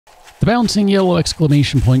The bouncing yellow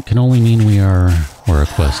exclamation point can only mean we are where a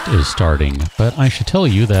quest is starting. But I should tell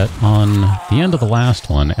you that on the end of the last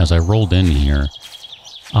one, as I rolled in here,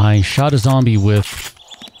 I shot a zombie with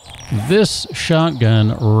this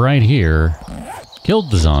shotgun right here, killed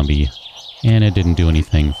the zombie, and it didn't do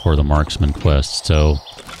anything for the marksman quest. So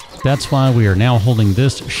that's why we are now holding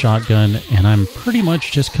this shotgun, and I'm pretty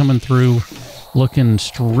much just coming through looking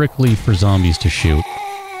strictly for zombies to shoot.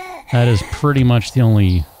 That is pretty much the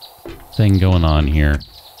only thing going on here.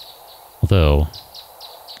 Although,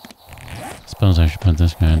 I suppose I should put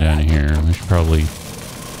this guy down here. I should probably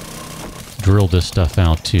drill this stuff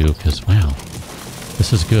out too, because wow,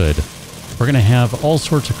 this is good. We're going to have all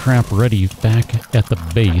sorts of crap ready back at the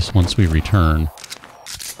base once we return.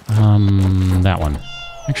 That one.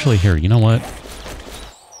 Actually, here, you know what?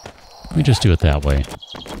 Let me just do it that way.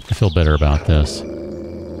 I feel better about this.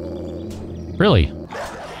 Really?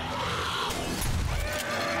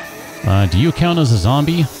 Do you count as a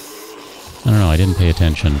zombie? I don't know, I didn't pay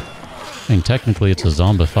attention. I mean, technically it's a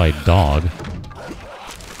zombified dog.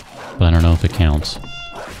 But I don't know if it counts.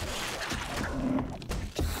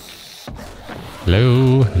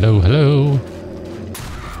 Hello, hello, hello.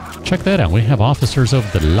 Check that out, we have officers of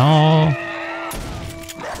the law.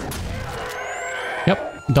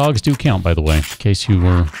 Yep, dogs do count, by the way, in case you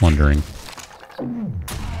were wondering.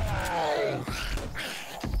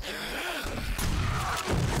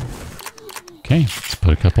 Okay, let's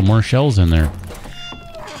put a couple more shells in there.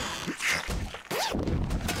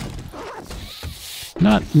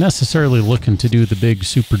 Not necessarily looking to do the big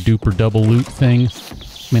super duper double loot thing.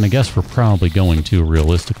 I mean, I guess we're probably going to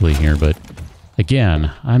realistically here, but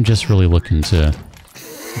again, I'm just really looking to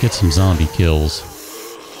get some zombie kills.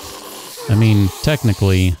 I mean,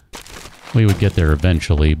 technically, we would get there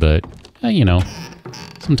eventually, but, you know,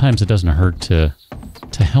 sometimes it doesn't hurt to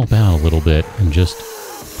help out a little bit and just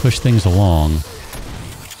push things along.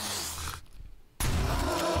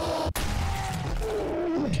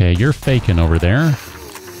 Okay, you're faking over there.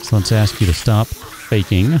 So let's ask you to stop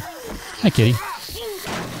faking. Hi, kitty.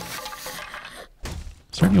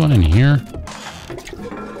 Is there anyone in here?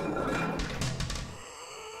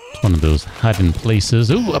 It's one of those hiding places.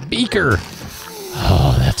 Ooh, a beaker!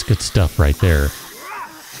 Oh, that's good stuff right there.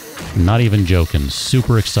 Not even joking.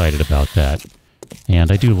 Super excited about that.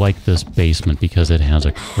 And I do like this basement because it has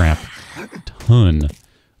a crap ton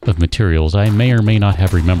of materials. I may or may not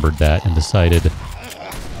have remembered that and decided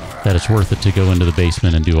that it's worth it to go into the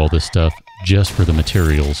basement and do all this stuff just for the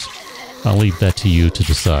materials. I'll leave that to you to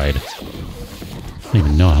decide. I don't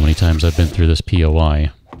even know how many times I've been through this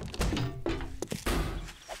POI.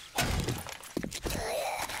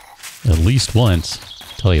 At least once,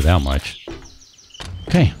 I'll tell you that much.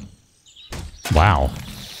 Okay. Wow.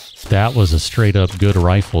 That was a straight up good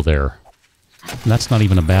rifle there. And that's not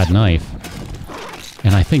even a bad knife.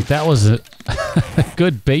 And I think that was a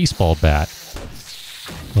good baseball bat.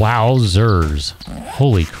 Wowzers.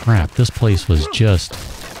 Holy crap, this place was just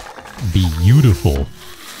beautiful.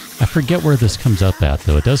 I forget where this comes up at,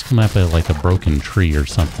 though. It does come up at like a broken tree or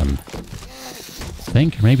something. I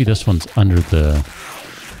think, or maybe this one's under the...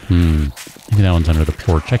 maybe that one's under the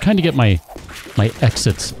porch. I kind of get my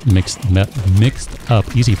exits mixed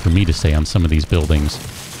up. Easy for me to say on some of these buildings.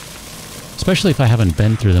 Especially if I haven't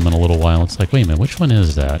been through them in a little while. It's like, wait a minute, which one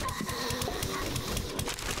is that?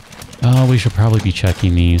 Oh, we should probably be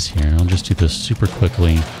checking these here. I'll just do this super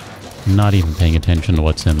quickly. Not even paying attention to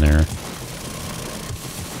what's in there.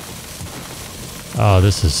 Oh,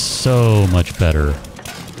 this is so much better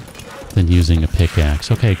than using a pickaxe.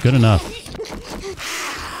 Okay, good enough.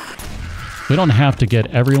 We don't have to get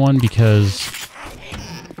everyone because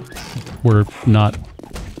we're not...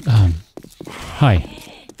 hi.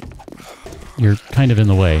 You're kind of in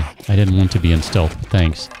the way. I didn't want to be in stealth, but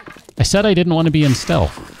thanks. I said I didn't want to be in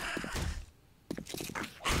stealth.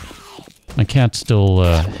 My cat's still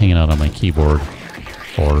hanging out on my keyboard.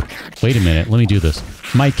 Or, wait a minute, let me do this.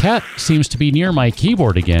 My cat seems to be near my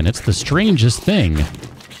keyboard again. It's the strangest thing.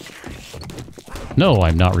 No,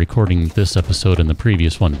 I'm not recording this episode and the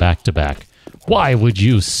previous one back to back. Why would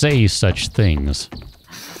you say such things?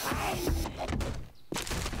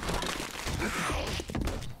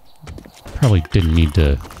 Probably didn't need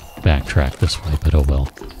to backtrack this way, but oh well.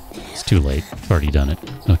 It's too late. I've already done it.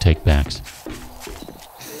 No take-backs.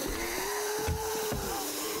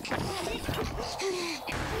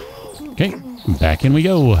 Okay, back in we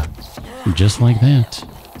go. Just like that.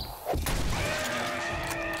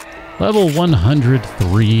 Level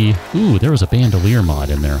 103. Ooh, there was a bandolier mod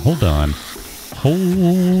in there. Hold on.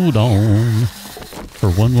 Hold on. For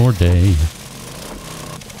one more day.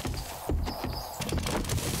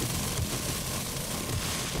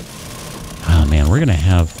 We're going to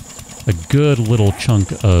have a good little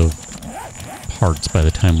chunk of parts by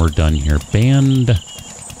the time we're done here.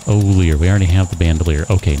 Bandolier. We already have the bandolier.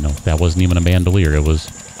 Okay, no, that wasn't even a bandolier. It was...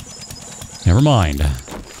 Never mind.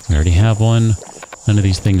 We already have one. None of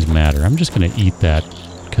these things matter. I'm just going to eat that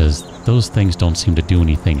because those things don't seem to do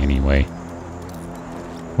anything anyway.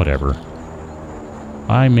 Whatever.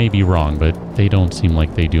 I may be wrong, but they don't seem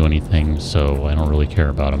like they do anything, so I don't really care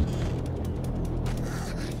about them.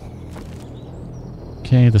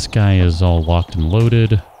 Okay, this guy is all locked and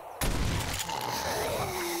loaded.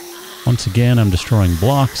 Once again, I'm destroying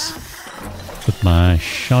blocks with my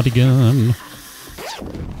shotgun.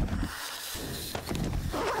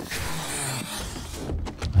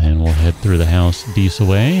 And we'll head through the house Deece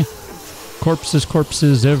away. Corpses,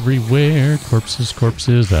 corpses everywhere. Corpses,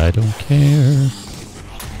 corpses, I don't care.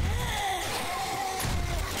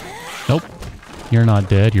 Nope. You're not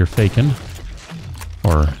dead, you're faking.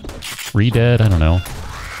 Or re-dead, I don't know.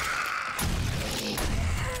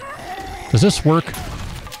 Does this work?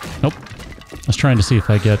 Nope. I was trying to see if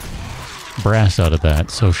I get brass out of that.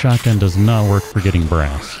 So shotgun does not work for getting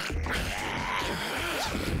brass.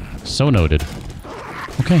 So noted.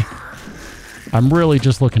 Okay. I'm really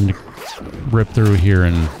just looking to rip through here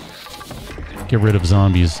and get rid of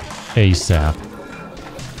zombies ASAP.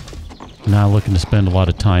 Not looking to spend a lot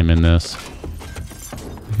of time in this.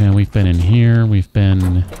 Okay, we've been in here. We've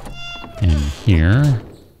been in here.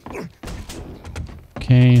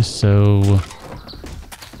 Okay, so...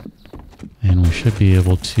 And we should be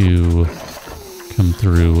able to come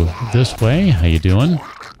through this way. How you doing?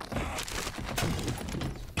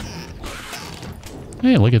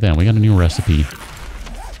 Hey, look at that. We got a new recipe.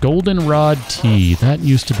 Goldenrod tea. That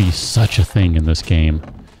used to be such a thing in this game.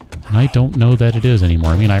 And I don't know that it is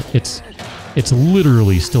anymore. I mean, it's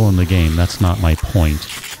literally still in the game. That's not my point.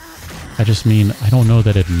 I just mean, I don't know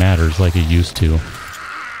that it matters like it used to.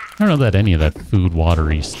 I don't know that any of that food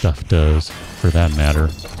watery stuff does, for that matter.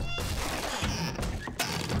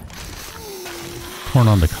 Corn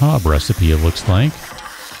on the cob recipe, it looks like.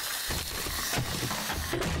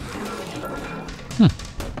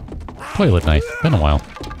 Toilet knife. Been a while.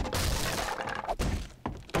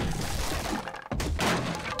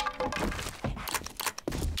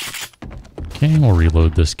 Okay, we'll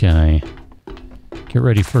reload this guy. Get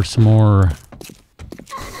ready for some more...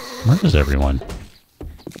 Where is everyone?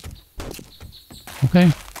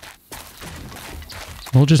 Okay.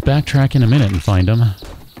 We'll just backtrack in a minute and find them.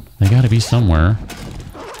 They gotta be somewhere.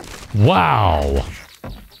 Wow!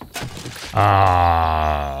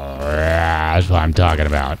 That's what I'm talking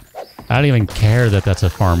about. I don't even care that that's a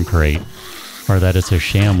farm crate. Or that it's a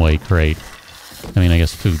Shamway crate. I mean, I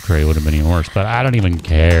guess food crate would have been even worse, but I don't even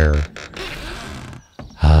care.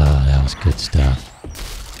 Ah, that was good stuff.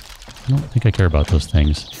 I don't think I care about those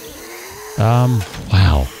things.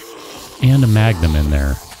 Wow. And a Magnum in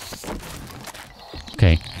there.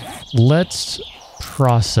 Okay. Let's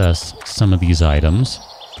process some of these items.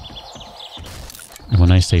 And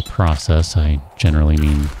when I say process, I generally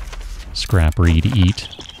mean scrap, read, eat.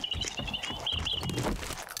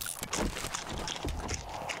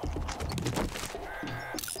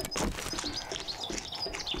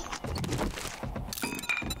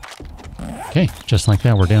 Okay, just like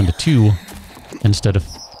that, we're down to 2 instead of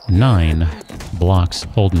 9 blocks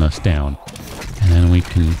holding us down. And then we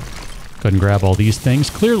can go ahead and grab all these things.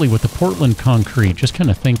 Clearly with the Portland concrete, just kind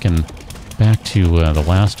of thinking back to the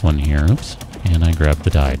last one here. Oops, and I grabbed the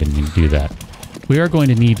die, didn't mean to do that. We are going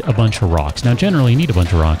to need a bunch of rocks. Now generally you need a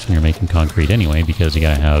bunch of rocks when you're making concrete anyway, because you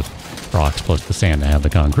gotta have rocks plus the sand to have the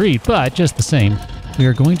concrete, but just the same, we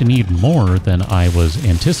are going to need more than I was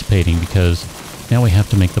anticipating because now we have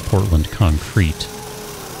to make the Portland concrete.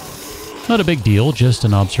 Not a big deal, just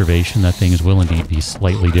an observation that things will indeed be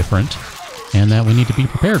slightly different, and that we need to be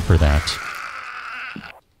prepared for that.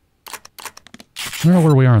 I don't know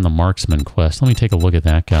where we are on the marksman quest. Let me take a look at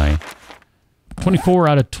that guy. 24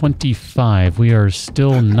 out of 25. We are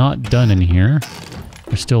still not done in here.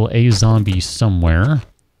 There's still a zombie somewhere.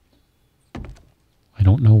 I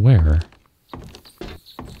don't know where.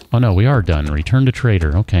 Oh no, we are done. Return to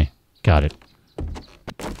trader. Okay, got it.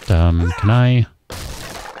 Can I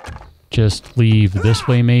just leave this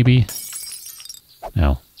way, maybe?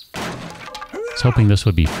 No. I was hoping this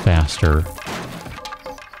would be faster.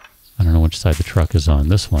 I don't know which side the truck is on.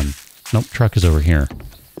 This one. Nope, truck is over here.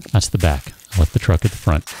 That's the back. I left the truck at the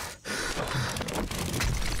front.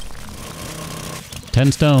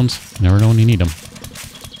 10 stones. Never know when you need them.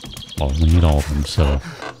 Well, we need all of them, so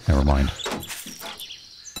never mind.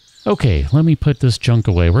 Okay, let me put this junk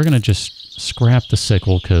away. We're going to just scrap the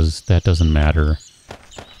sickle because that doesn't matter.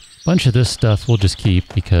 Bunch of this stuff we'll just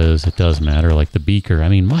keep because it does matter, like the beaker. I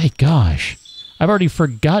mean, my gosh. I've already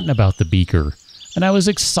forgotten about the beaker. And I was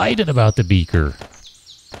excited about the beaker.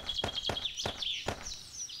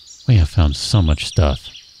 We have found so much stuff.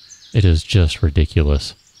 It is just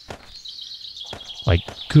ridiculous. Like,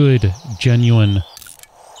 good, genuine...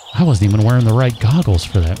 I wasn't even wearing the right goggles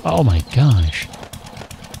for that. Oh my gosh.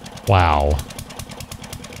 Wow.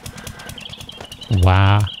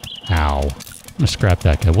 Wow. I'm gonna scrap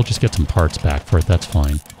that guy. We'll just get some parts back for it. That's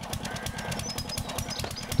fine.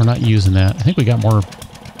 We're not using that. I think we got more...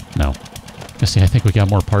 No. I think we got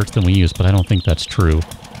more parts than we used, but I don't think that's true.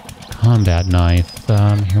 Combat knife.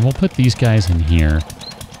 Here, we'll put these guys in here.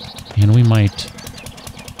 And we might...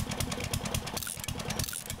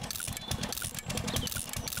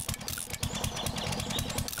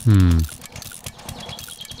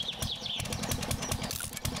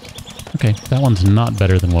 Okay, that one's not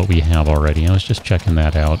better than what we have already. I was just checking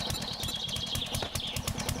that out.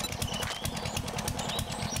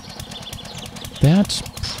 That's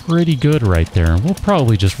pretty good right there. We'll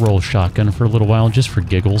probably just roll shotgun for a little while, just for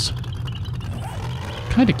giggles.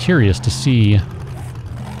 Kind of curious to see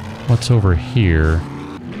what's over here.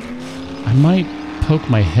 I might poke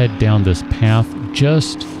my head down this path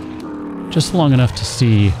just long enough to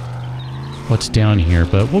see what's down here,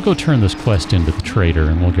 but we'll go turn this quest into the trader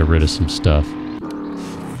and we'll get rid of some stuff.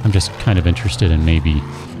 I'm just kind of interested in maybe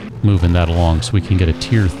moving that along so we can get a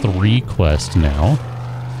tier 3 quest now.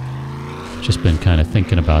 Just been kind of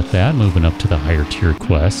thinking about that, moving up to the higher tier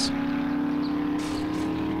quests. I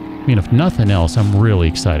mean, if nothing else, I'm really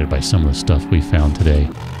excited by some of the stuff we found today.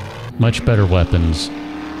 Much better weapons.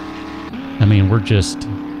 I mean,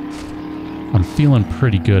 I'm feeling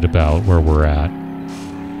pretty good about where we're at.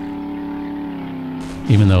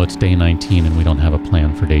 Even though it's day 19 and we don't have a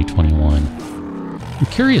plan for day 21. I'm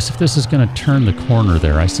curious if this is going to turn the corner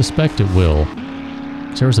there. I suspect it will.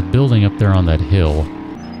 There was a building up there on that hill.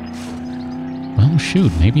 Well,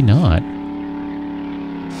 shoot, maybe not.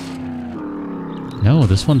 No,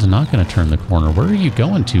 this one's not going to turn the corner. Where are you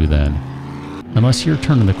going to then? Unless you're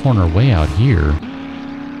turning the corner way out here.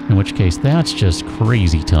 In which case, that's just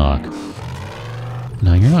crazy talk.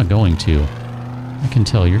 No, you're not going to. I can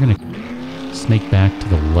tell you're going to snake back to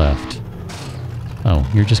the left. Oh,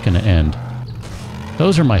 you're just going to end.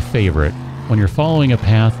 Those are my favorite. When you're following a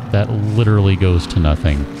path that literally goes to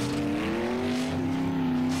nothing.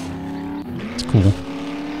 It's cool.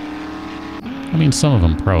 I mean, some of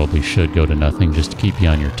them probably should go to nothing just to keep you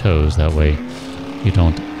on your toes. That way you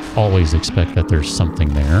don't always expect that there's something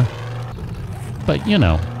there. But, you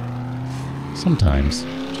know, sometimes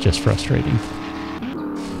it's just frustrating.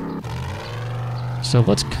 So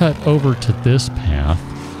let's cut over to this path,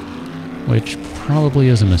 which probably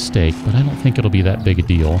is a mistake, but I don't think it'll be that big a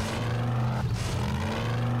deal.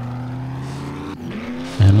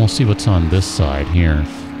 And we'll see what's on this side here.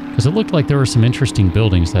 Because it looked like there were some interesting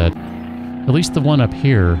buildings that, at least the one up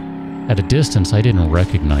here, at a distance, I didn't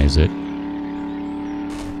recognize it.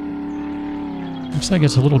 Looks like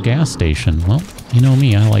it's a little gas station. Well, you know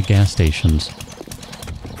me, I like gas stations.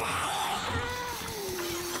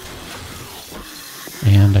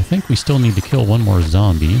 And I think we still need to kill one more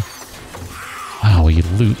zombie. Wow, we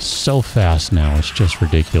loot so fast now, it's just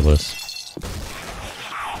ridiculous.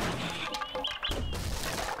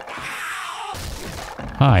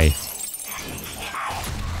 Hi.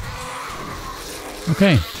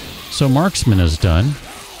 Okay, so marksman is done.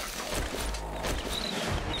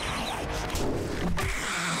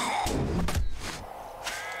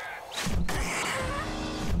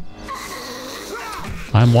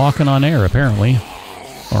 I'm walking on air, apparently.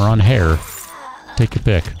 Or on hair. Take your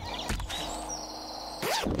pick.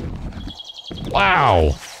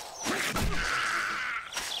 Wow!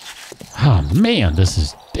 Oh man, this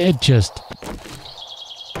is... It just...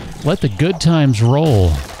 Let the good times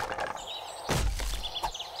roll.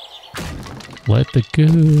 Let the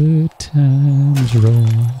good times roll.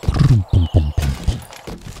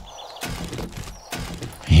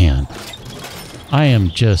 Man. I am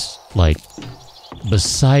just, like,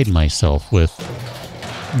 beside myself with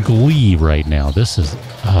glee right now. This is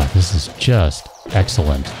just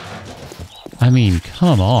excellent. I mean,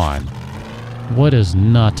 come on. What is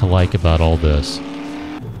not to like about all this?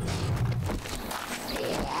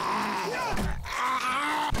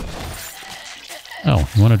 Oh,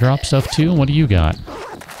 you want to drop stuff too? What do you got?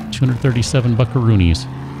 237 buckaroonies.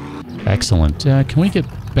 Excellent. Can we get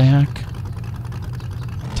back?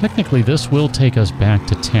 Technically, this will take us back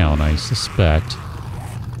to town, I suspect.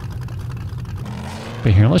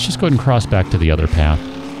 But here, let's just go ahead and cross back to the other path,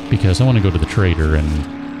 because I want to go to the trader and...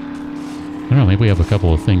 I don't know, maybe we have a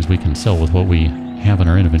couple of things we can sell with what we have in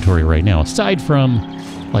our inventory right now, aside from,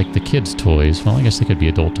 like, the kids' toys. Well, I guess they could be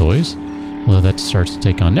adult toys. Although that starts to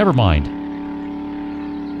take on... Never mind.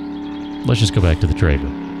 Let's just go back to the trader.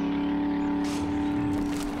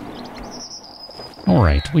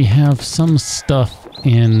 Alright, we have some stuff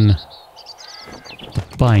in the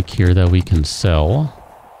bike here that we can sell.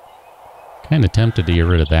 Kind of tempted to get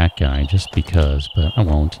rid of that guy just because, but I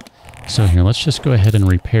won't. So here, let's just go ahead and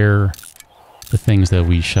repair the things that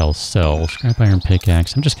we shall sell. Scrap iron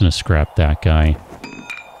pickaxe. I'm just going to scrap that guy.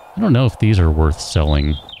 I don't know if these are worth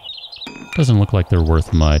selling. Doesn't look like they're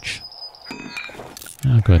worth much.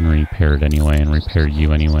 I'll go ahead and repair it anyway, and repair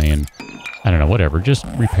you anyway, and I don't know, whatever. Just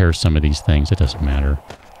repair some of these things. It doesn't matter.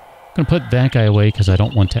 I'm going to put that guy away because I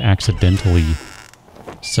don't want to accidentally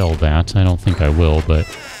sell that. I don't think I will, but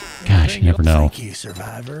gosh, you never know.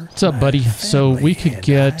 What's up, buddy? So we could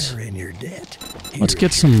get... Let's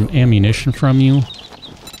get some ammunition from you.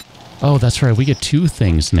 Oh, that's right. We get 2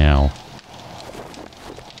 things now.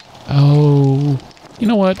 Oh, you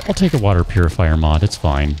know what? I'll take a water purifier mod. It's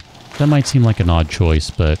fine. That might seem like an odd choice,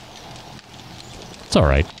 but it's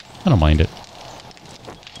alright. I don't mind it.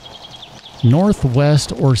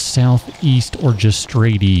 Northwest or southeast or just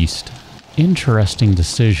straight east? Interesting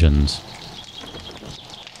decisions.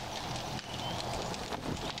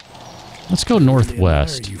 Let's go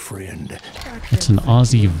northwest. It's an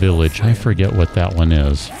Aussie village. I forget what that one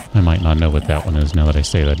is. I might not know what that one is now that I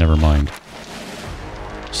say that. Never mind.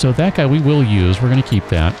 So that guy we will use. We're going to keep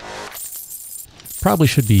that. Probably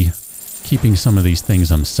should be keeping some of these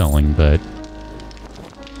things I'm selling, but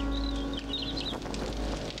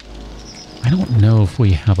I don't know if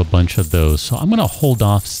we have a bunch of those, so I'm going to hold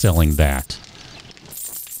off selling that.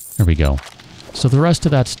 There we go. So the rest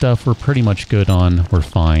of that stuff we're pretty much good on. We're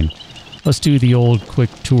fine. Let's do the old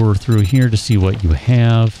quick tour through here to see what you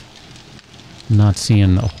have. I'm not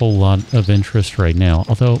seeing a whole lot of interest right now,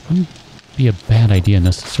 although it wouldn't be a bad idea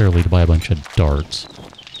necessarily to buy a bunch of darts.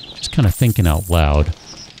 Just kind of thinking out loud.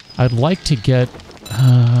 I'd like to get...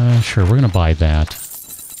 sure, we're going to buy that.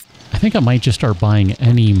 I think I might just start buying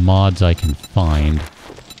any mods I can find.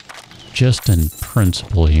 Just in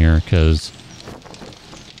principle here, because...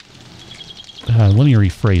 let me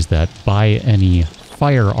rephrase that. Buy any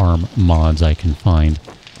firearm mods I can find.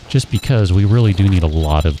 Just because we really do need a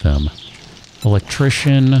lot of them.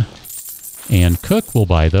 Electrician and cook, we'll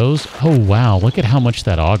buy those. Oh, wow. Look at how much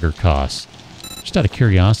that auger costs. Just out of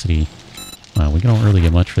curiosity. We don't really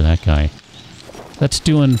get much for that guy. That's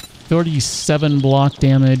doing 37 block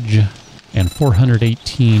damage and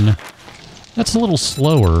 418. That's a little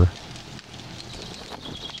slower.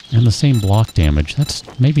 And the same block damage.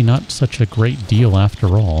 That's maybe not such a great deal after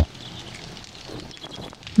all.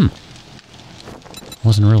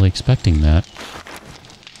 Wasn't really expecting that.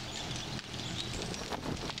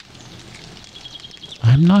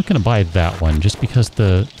 I'm not going to buy that one just because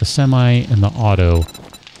the semi and the auto,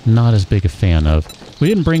 not as big a fan of. We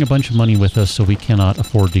didn't bring a bunch of money with us, so we cannot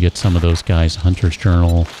afford to get some of those guys. Hunter's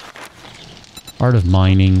Journal, Art of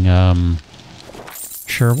Mining.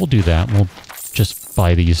 Sure, we'll do that. We'll just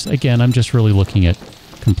buy these. Again, I'm just really looking at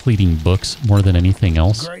completing books more than anything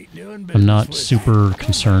else. I'm not super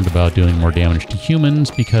concerned about doing more damage to humans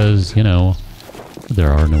because, you know,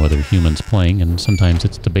 there are no other humans playing, and sometimes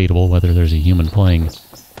it's debatable whether there's a human playing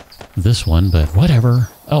this one, but whatever.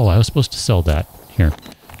 Oh, I was supposed to sell that. Here,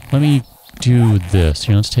 let me do this.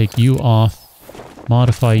 Here, let's take you off,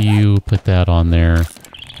 modify you, put that on there,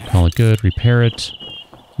 call it good, repair it.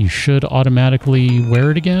 You should automatically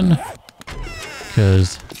wear it again,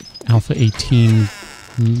 because Alpha 18, I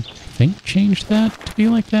think, changed that to be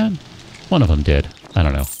like that. One of them did. I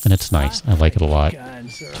don't know. And it's nice. I like it a lot.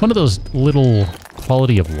 It's one of those little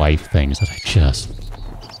quality of life things that I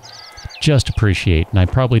just appreciate. And I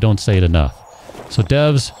probably don't say it enough. So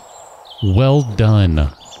devs, well done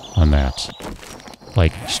on that.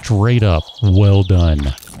 Like, straight up, well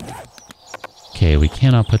done. Okay, we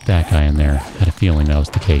cannot put that guy in there. I had a feeling that was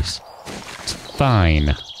the case. It's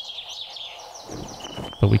fine.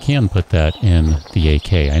 But we can put that in the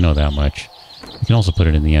AK. I know that much. We can also put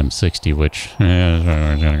it in the M60, which...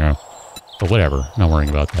 but whatever. Not worrying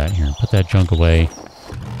about that. Here, put that junk away.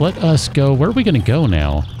 Let us go... Where are we going to go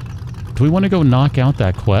now? Do we want to go knock out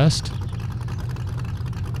that quest?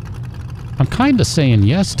 I'm kind of saying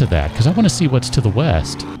yes to that, because I want to see what's to the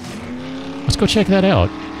west. Let's go check that out.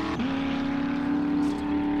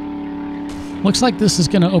 Looks like this is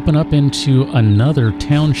going to open up into another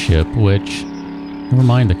township, which... Never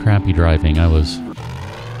mind the crappy driving. I was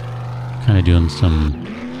kind of doing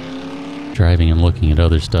some driving and looking at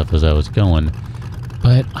other stuff as I was going.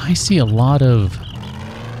 But I see a lot of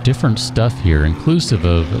different stuff here, inclusive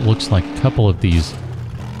of, it looks like a couple of these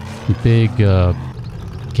big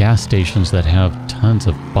gas stations that have tons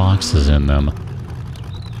of boxes in them.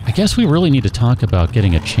 I guess we really need to talk about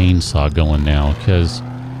getting a chainsaw going now, because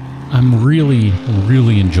I'm really,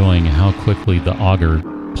 really enjoying how quickly the auger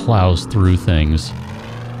plows through things.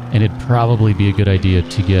 And it'd probably be a good idea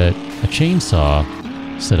to get a chainsaw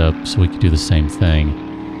set up so we could do the same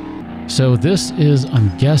thing. So this is,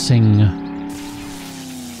 I'm guessing,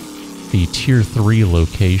 the Tier 3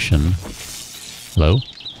 location. Hello?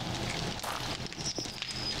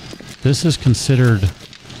 This is considered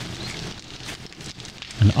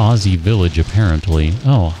an Aussie village, apparently.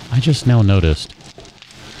 Oh, I just now noticed.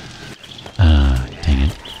 Dang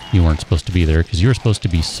it. You weren't supposed to be there, because you were supposed to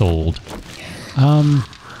be sold.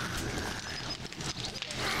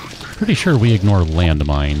 Pretty sure we ignore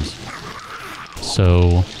landmines.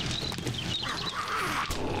 So...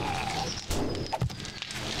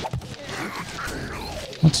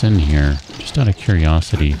 what's in here? Just out of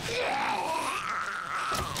curiosity.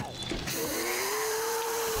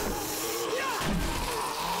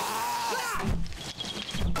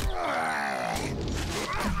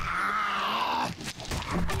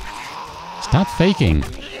 Stop faking.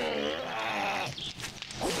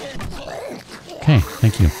 Okay,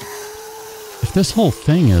 thank you. If this whole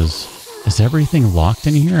thing is everything locked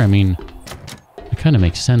in here? I mean, it kind of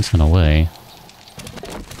makes sense in a way.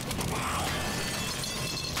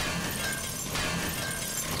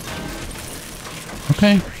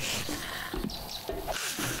 Okay.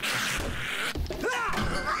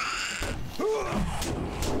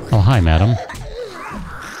 Oh, hi, madam.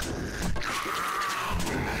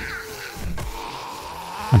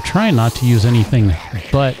 I'm trying not to use anything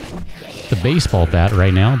but the baseball bat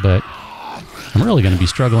right now, but I'm really going to be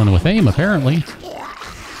struggling with aim, apparently.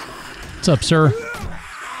 What's up, sir?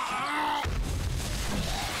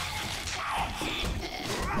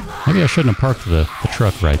 Maybe I shouldn't have parked the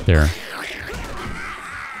truck right there.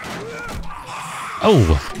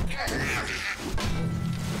 Oh!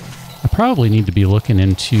 I probably need to be looking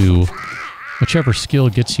into whichever skill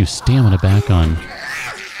gets you stamina back on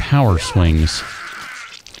power swings.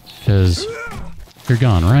 Because you're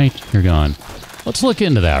gone, right? You're gone. Let's look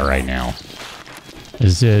into that right now.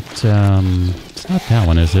 Is it, it's not that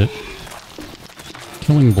one, is it?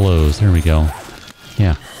 Killing blows, there we go.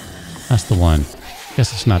 Yeah, that's the one.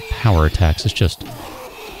 Guess it's not power attacks, it's just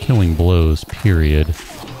killing blows, period.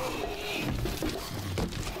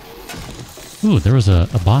 Ooh, there was a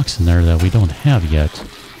box in there that we don't have yet.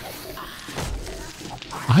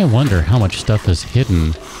 I wonder how much stuff is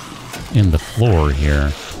hidden in the floor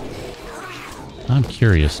here. I'm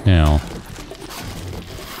curious now.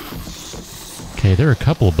 Okay, there are a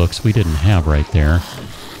couple of books we didn't have right there.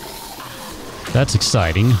 That's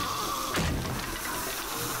exciting.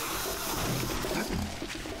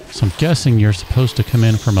 So I'm guessing you're supposed to come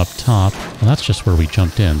in from up top. Well, that's just where we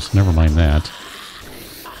jumped in, so never mind that.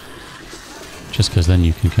 Just because then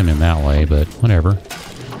you can come in that way, but whatever.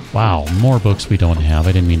 Wow, more books we don't have.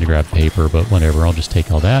 I didn't mean to grab paper, but whatever. I'll just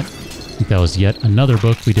take all that. I think that was yet another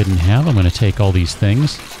book we didn't have. I'm going to take all these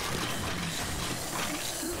things.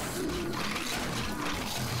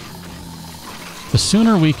 The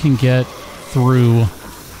sooner we can get through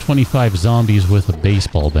 25 zombies with a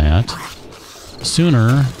baseball bat, the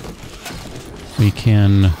sooner we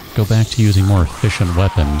can go back to using more efficient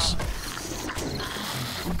weapons.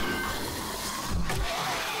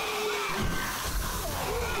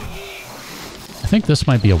 I think this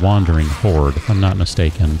might be a wandering horde, if I'm not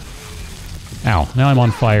mistaken. Ow, now I'm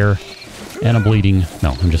on fire, and I'm bleeding.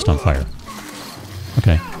 No, I'm just on fire.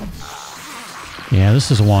 Okay. Yeah,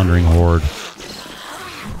 this is a wandering horde.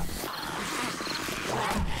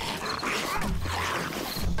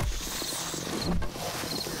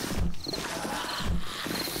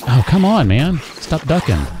 Oh, come on, man. Stop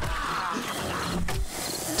ducking.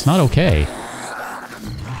 It's not okay.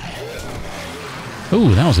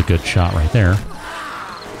 Ooh, that was a good shot right there.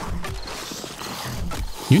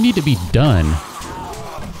 You need to be done.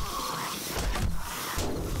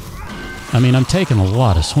 I mean, I'm taking a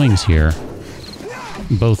lot of swings here.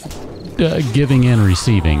 Both giving and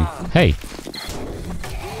receiving. Hey.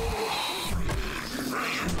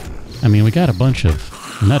 I mean, we got a bunch of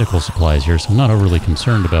medical supplies here, so I'm not overly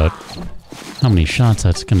concerned about how many shots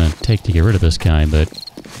that's going to take to get rid of this guy, but...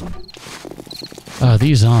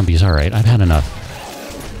 these zombies, alright, I've had enough.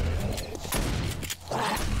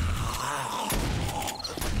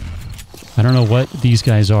 I don't know what these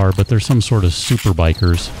guys are, but they're some sort of super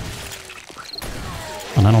bikers.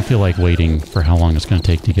 And I don't feel like waiting for how long it's going to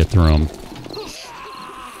take to get through them.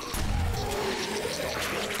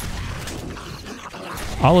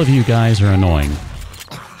 All of you guys are annoying.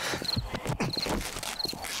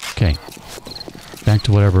 Okay. Back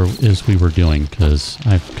to whatever it is we were doing, because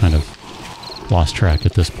I've kind of lost track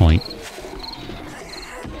at this point.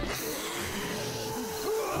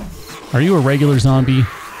 Are you a regular zombie,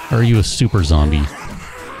 or are you a super zombie?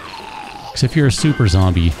 Because if you're a super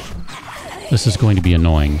zombie, this is going to be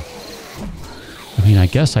annoying. I mean, I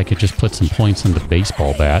guess I could just put some points in the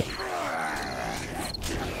baseball bat.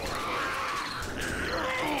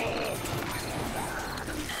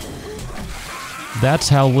 That's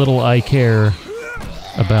how little I care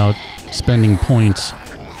about spending points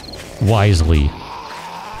wisely.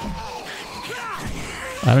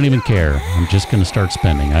 I don't even care. I'm just going to start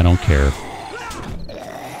spending. I don't care.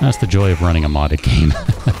 That's the joy of running a modded game.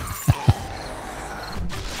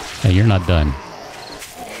 Hey, you're not done.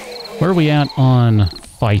 Where are we at on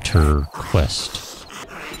Fighter Quest?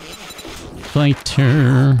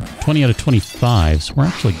 Fighter 20 out of 25, so we're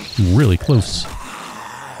actually really close.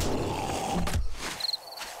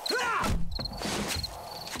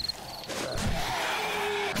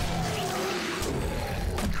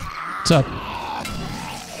 What's up?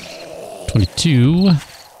 22.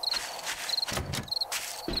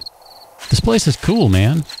 This place is cool,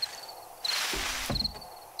 man.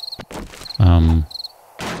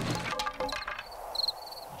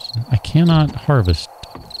 I cannot harvest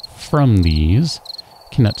from these.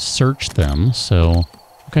 Cannot search them, so...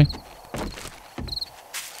 Okay.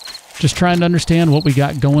 Just trying to understand what we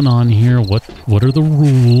got going on here. What are the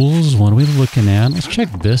rules? What are we looking at? Let's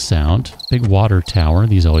check this out. Big water tower.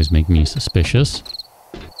 These always make me suspicious.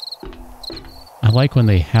 I like when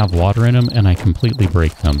they have water in them and I completely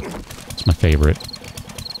break them. It's my favorite.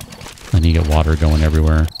 Then you get water going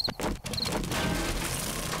everywhere.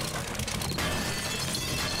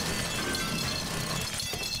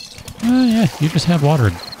 Yeah, you just have water.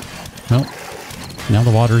 Nope. Now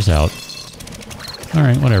the water's out.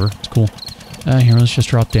 Alright, whatever. It's cool. Here, let's just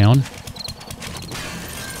drop down.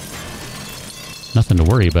 Nothing to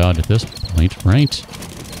worry about at this point, right?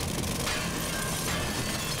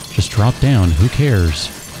 Just drop down. Who cares?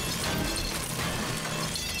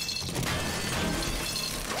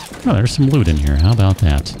 Oh, there's some loot in here. How about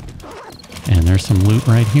that? And there's some loot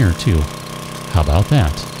right here, too. How about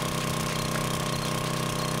that?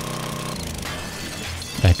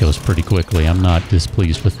 That goes pretty quickly. I'm not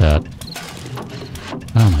displeased with that.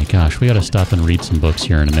 Oh my gosh, we gotta stop and read some books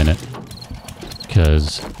here in a minute.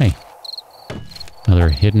 Because, hey, another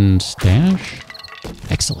hidden stash?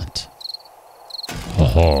 Excellent.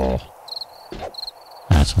 Oh,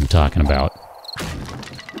 that's what I'm talking about.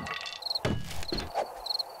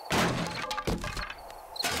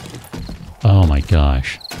 Oh my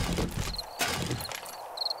gosh.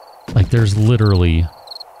 Like, there's literally...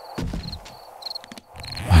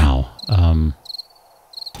 Wow.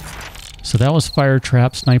 So that was Fire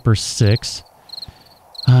Trap, Sniper 6.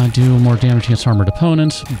 Do more damage against armored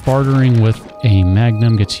opponents. Bartering with a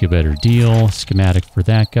Magnum gets you a better deal. Schematic for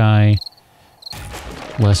that guy.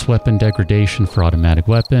 Less weapon degradation for automatic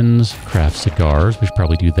weapons. Craft cigars. We should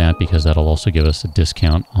probably do that because that'll also give us a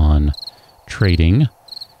discount on trading.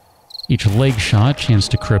 Each leg shot, chance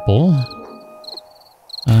to cripple.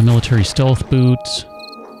 Military stealth boots.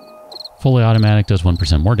 Fully automatic does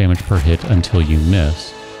 1% more damage per hit until you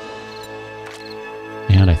miss.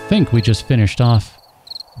 And I think we just finished off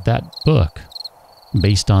that book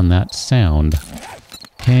based on that sound.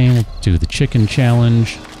 Okay, we'll do the chicken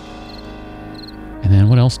challenge. And then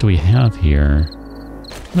what else do we have here? I'm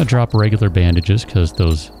going to drop regular bandages because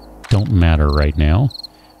those don't matter right now.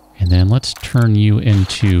 And then let's turn you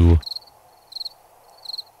into...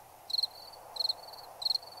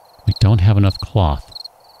 We don't have enough cloth.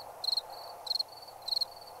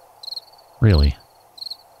 Really?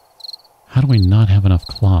 How do we not have enough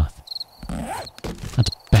cloth? That's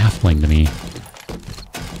baffling to me.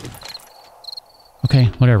 Okay,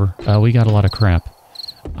 whatever. We got a lot of crap.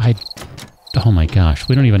 Oh my gosh,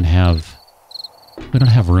 we don't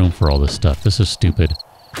have room for all this stuff. This is stupid.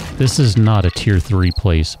 This is not a tier 3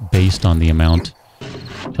 place based on the amount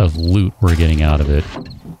of loot we're getting out of it.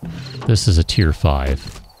 This is a tier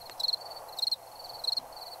 5.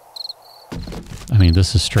 I mean,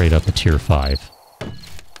 this is straight up a tier 5.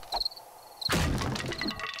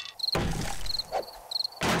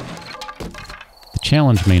 The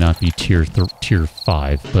challenge may not be tier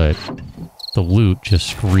 5, but the loot just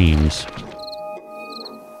screams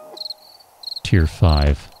tier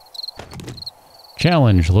 5.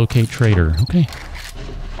 Challenge, locate trader. Okay.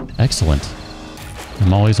 Excellent.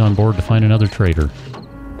 I'm always on board to find another trader.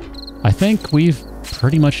 I think we've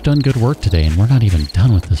pretty much done good work today, and we're not even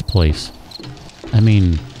done with this place. I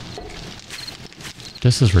mean,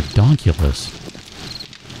 This is redonkulous.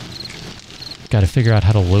 Got to figure out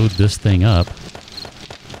how to load this thing up.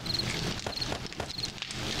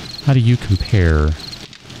 How do you compare?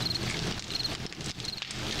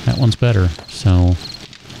 That one's better, so...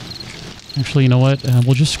 Actually, you know what?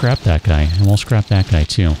 We'll just scrap that guy, and we'll scrap that guy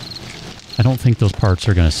too. I don't think those parts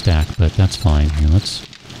are going to stack, but that's fine. Here, let's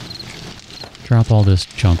drop all this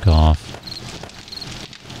junk off.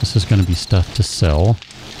 This is going to be stuff to sell.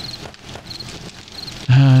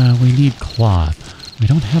 We need cloth. We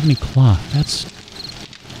don't have any cloth. That's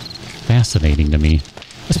fascinating to me.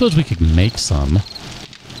 I suppose we could make some.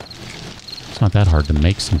 It's not that hard to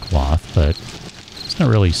make some cloth, but it's not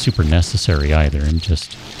really super necessary either. And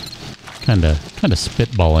just kind of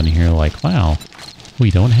spitballing here like, wow,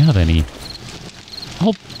 we don't have any.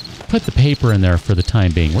 I'll put the paper in there for the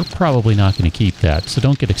time being. We're probably not going to keep that, so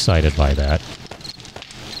don't get excited by that.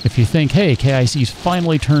 If you think, hey, KIC's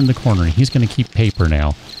finally turned the corner, he's going to keep paper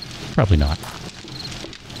now. Probably not.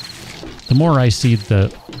 The more I see,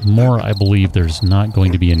 the more I believe there's not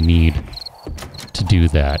going to be a need to do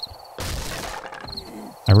that.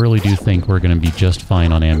 I really do think we're going to be just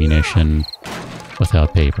fine on ammunition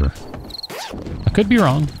without paper. I could be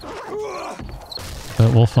wrong,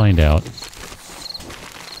 but we'll find out.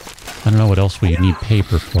 I don't know what else we need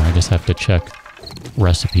paper for. I just have to check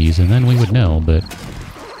recipes, and then we would know, but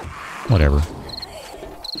whatever.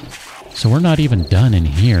 So we're not even done in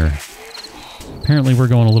here. Apparently we're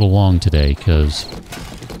going a little long today, because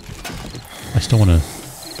I still want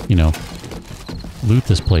to, you know, loot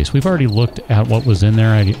this place. We've already looked at what was in there.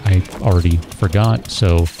 I already forgot,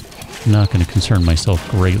 so I'm not going to concern myself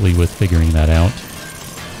greatly with figuring that out.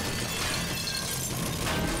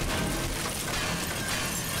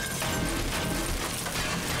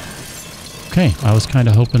 Okay, I was kind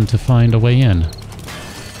of hoping to find a way in.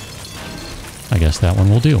 I guess that one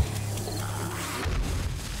will do.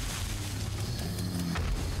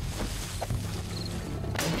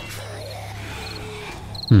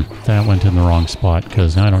 That went in the wrong spot,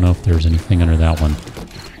 because I don't know if there's anything under that one.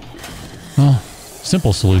 Well,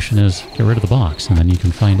 simple solution is get rid of the box, and then you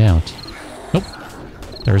can find out. Nope,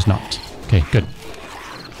 there's not. Okay, good.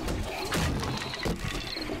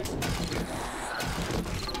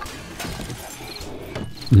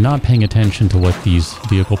 Not paying attention to what these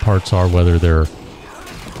vehicle parts are, whether they're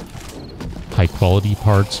high-quality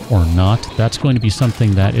parts or not. That's going to be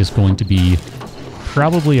something that is going to be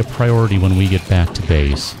probably a priority when we get back to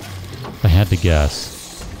base. If I had to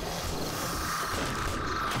guess.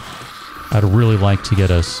 I'd really like to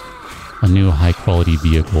get us a new high-quality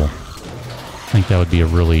vehicle. I think that would be a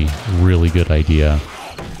really, really good idea.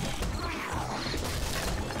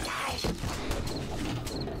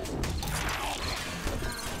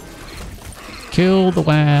 Kill the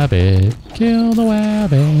wabbit! Kill the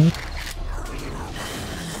wabbit!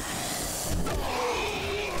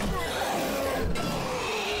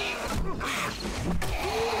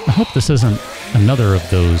 I hope this isn't another of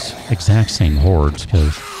those exact same hordes,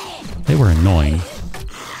 because they were annoying.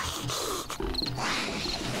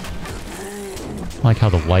 I like how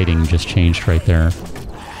the lighting just changed right there.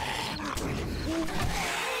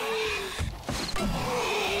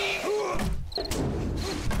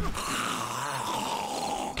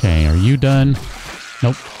 Okay, are you done?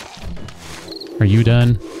 Nope. Are you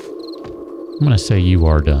done? I'm gonna say you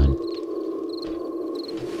are done.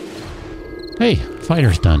 Hey,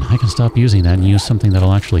 fighter's done. I can stop using that and use something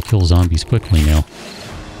that'll actually kill zombies quickly now.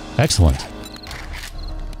 Excellent.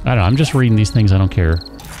 I don't know, I'm just reading these things, I don't care.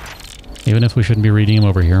 Even if we shouldn't be reading them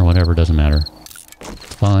over here, whatever, doesn't matter.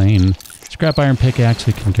 Fine. Scrap iron pickaxe,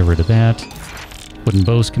 we can get rid of that. Wooden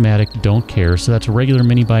bow schematic, don't care. So that's a regular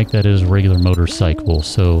mini bike, that is a regular motorcycle.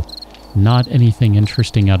 So not anything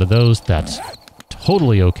interesting out of those. That's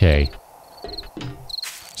totally okay.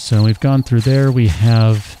 So we've gone through there. We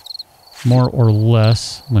have more or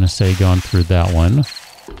less, I'm going to say, gone through that one.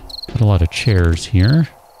 Got a lot of chairs here.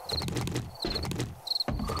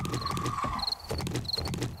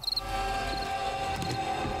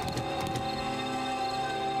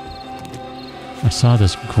 I saw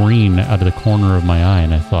this green out of the corner of my eye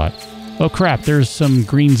and I thought, oh crap, there's some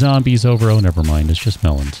green zombies over. Oh, never mind, it's just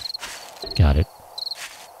melons. Got it.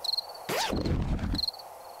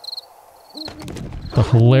 The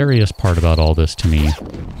hilarious part about all this to me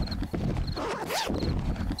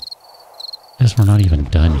is we're not even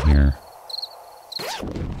done here.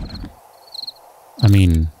 I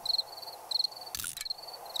mean,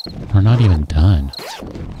 we're not even done.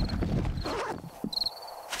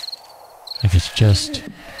 Like, it's just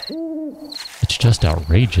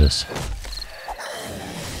outrageous.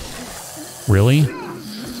 Really?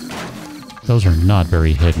 Those are not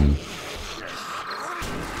very hidden.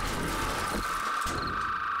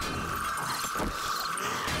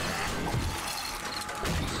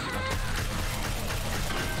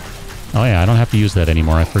 Oh yeah, I don't have to use that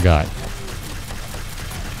anymore. I forgot.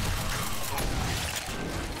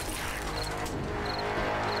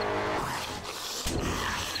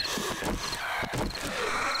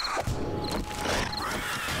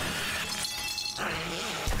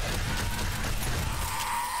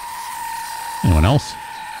 Anyone else?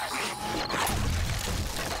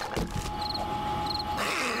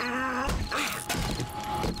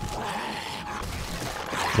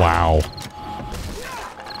 Wow.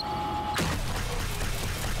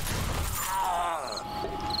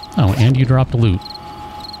 Oh, and you dropped a loot.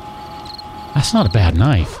 That's not a bad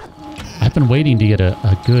knife. I've been waiting to get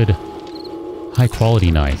a good,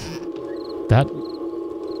 high-quality knife.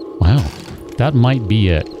 Wow. That might be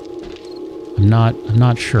it. I'm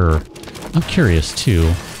not sure. I'm curious,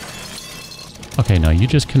 too. Okay, no, you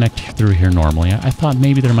just connect through here normally. I thought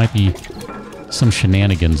maybe there might be some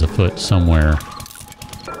shenanigans afoot somewhere.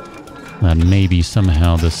 That maybe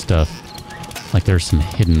somehow this stuff, like there's some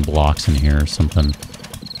hidden blocks in here or something.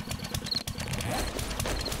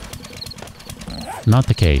 Not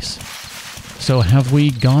the case. So have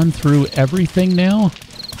we gone through everything now?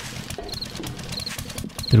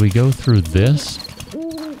 Did we go through this?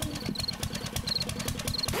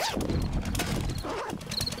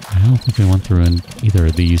 I don't think we went through in either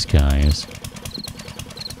of these guys.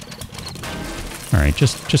 Alright,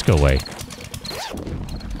 just go away.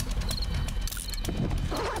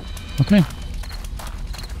 Okay.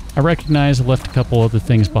 I recognize I left a couple other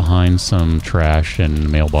things behind, some trash and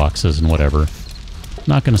mailboxes and whatever.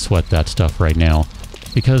 Not going to sweat that stuff right now,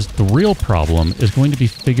 because the real problem is going to be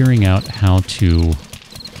figuring out how to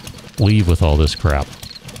leave with all this crap.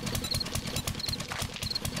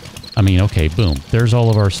 I mean, okay, boom. There's all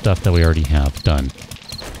of our stuff that we already have done.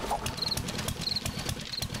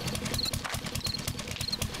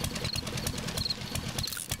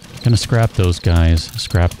 Gonna scrap those guys.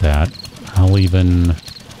 Scrap that. I'll even...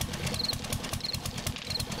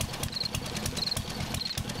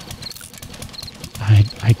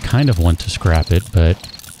 I kind of want to scrap it, but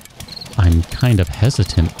I'm kind of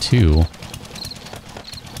hesitant too.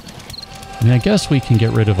 I mean, I guess we can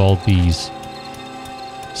get rid of all these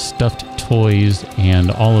stuffed toys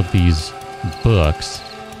and all of these books.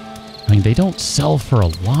 I mean, they don't sell for a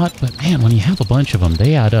lot, but man, when you have a bunch of them,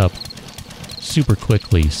 they add up super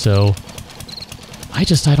quickly. So I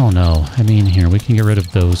don't know. I mean, here, we can get rid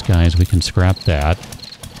of those guys. We can scrap that,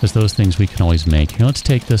 because those things we can always make. Here, let's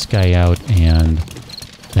take this guy out and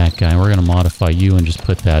that guy. We're going to modify you and just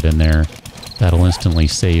put that in there. That'll instantly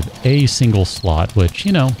save a single slot, which,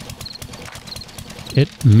 you know,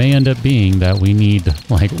 it may end up being that we need,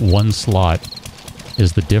 like, one slot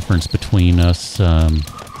is the difference between us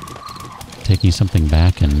taking something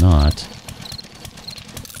back and not.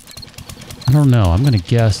 I don't know. I'm going to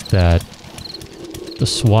guess that the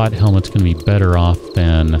SWAT helmet's going to be better off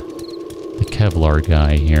than the Kevlar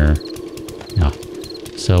guy here. Yeah.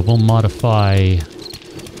 So we'll modify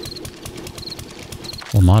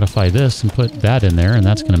this and put that in there, and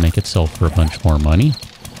that's going to make it sell for a bunch more money.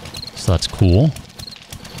 So that's cool.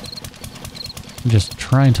 I'm just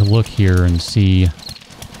trying to look here and see,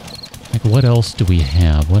 like, what else do we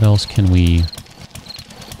have? What else can we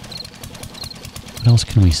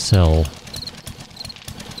sell?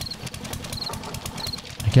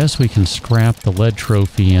 I guess we can scrap the lead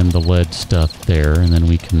trophy and the lead stuff there, and then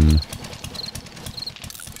we can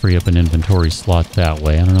free up an inventory slot that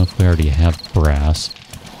way. I don't know if we already have brass.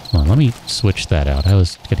 Hold on, let me switch that out. I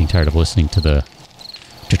was getting tired of listening to the...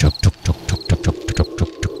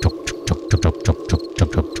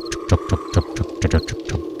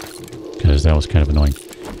 because that was kind of annoying.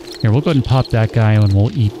 Here, we'll go ahead and pop that guy, and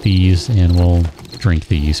we'll eat these, and we'll drink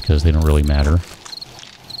these, because they don't really matter.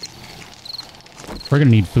 We're going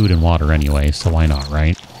to need food and water anyway, so why not,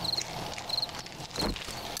 right?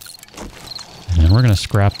 And then we're going to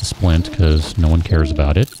scrap the splint, because no one cares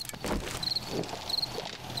about it.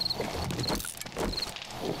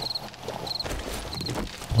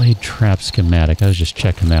 Blade trap schematic. I was just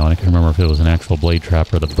checking that one. I couldn't remember if it was an actual blade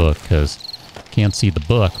trap or the book, because can't see the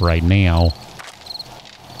book right now.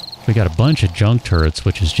 We got a bunch of junk turrets,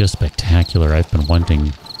 which is just spectacular. I've been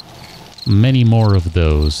wanting many more of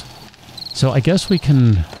those. So I guess we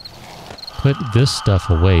can put this stuff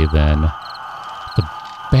away then. The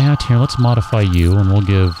bat here, let's modify you, and we'll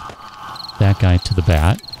give that guy to the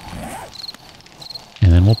bat.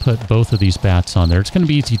 And then we'll put both of these bats on there. It's going to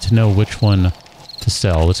be easy to know which one to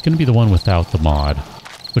sell. It's going to be the one without the mod,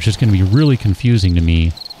 which is going to be really confusing to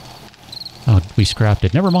me. Oh, we scrapped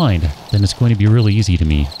it. Never mind. Then it's going to be really easy to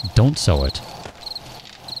me. Don't sell it.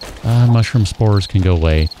 Mushroom spores can go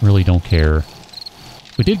away. Really don't care.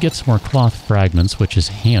 We did get some more cloth fragments, which is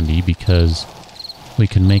handy because we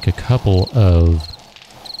can make a couple of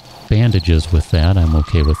bandages with that. I'm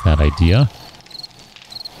okay with that idea.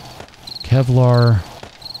 Kevlar.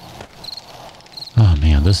 Oh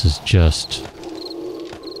man, this is just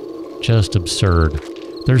absurd.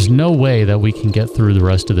 There's no way that we can get through the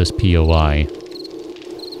rest of this POI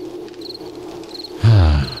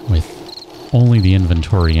with only the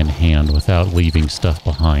inventory in hand without leaving stuff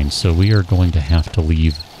behind. So we are going to have to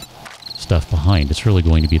leave stuff behind. It's really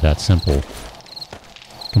going to be that simple.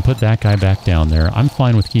 Can put that guy back down there. I'm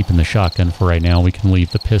fine with keeping the shotgun for right now. We can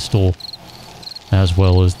leave the pistol as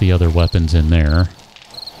well as the other weapons in there.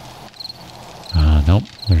 Nope,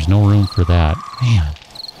 there's no room for that. Man.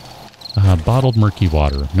 Bottled murky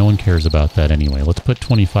water. No one cares about that anyway. Let's put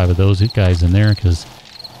 25 of those guys in there because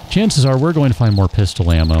chances are we're going to find more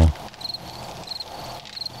pistol ammo.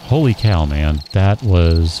 Holy cow, man. That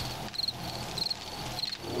was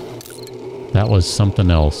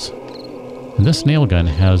something else. And this nail gun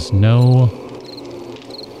has no...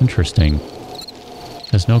 Interesting.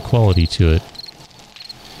 Has no quality to it.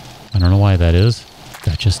 I don't know why that is.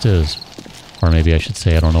 That just is. Or maybe I should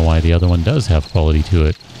say I don't know why the other one does have quality to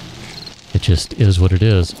it. It just is what it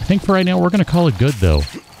is. I think for right now we're going to call it good, though.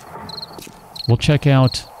 We'll check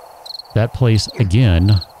out that place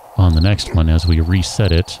again on the next one as we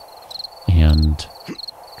reset it and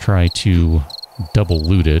try to double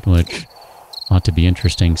loot it, which ought to be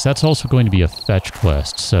interesting. So that's also going to be a fetch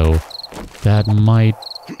quest, so that might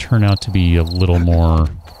turn out to be a little more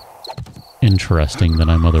interesting than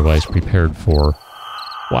I'm otherwise prepared for.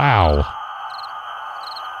 Wow.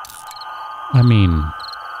 I mean...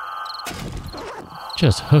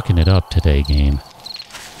 just hooking it up today, game.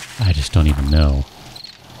 I just don't even know.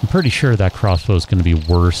 I'm pretty sure that crossbow is going to be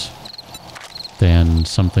worse than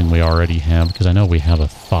something we already have, because I know we have a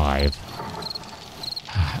 5.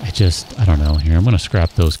 I don't know. Here, I'm going to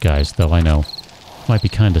scrap those guys, though. I know it might be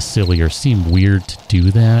kind of silly or seem weird to do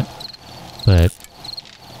that, but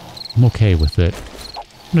I'm okay with it.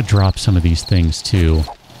 I'm going to drop some of these things, too.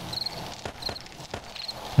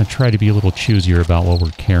 I try to be a little choosier about what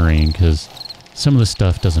we're carrying, because some of the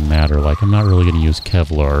stuff doesn't matter. Like, I'm not really going to use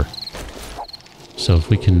Kevlar. So if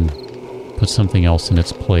we can put something else in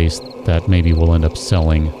its place that maybe we'll end up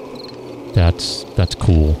selling, that's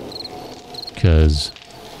cool. Because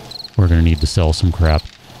we're going to need to sell some crap.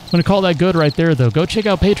 I'm going to call that good right there, though. Go check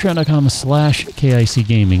out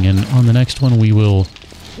patreon.com/KICgaming, and on the next one we will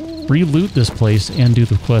re-loot this place and do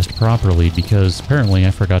the quest properly, because apparently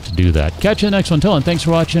I forgot to do that. Catch you in the next one. Till then, thanks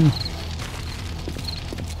for watching.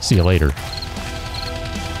 See you later.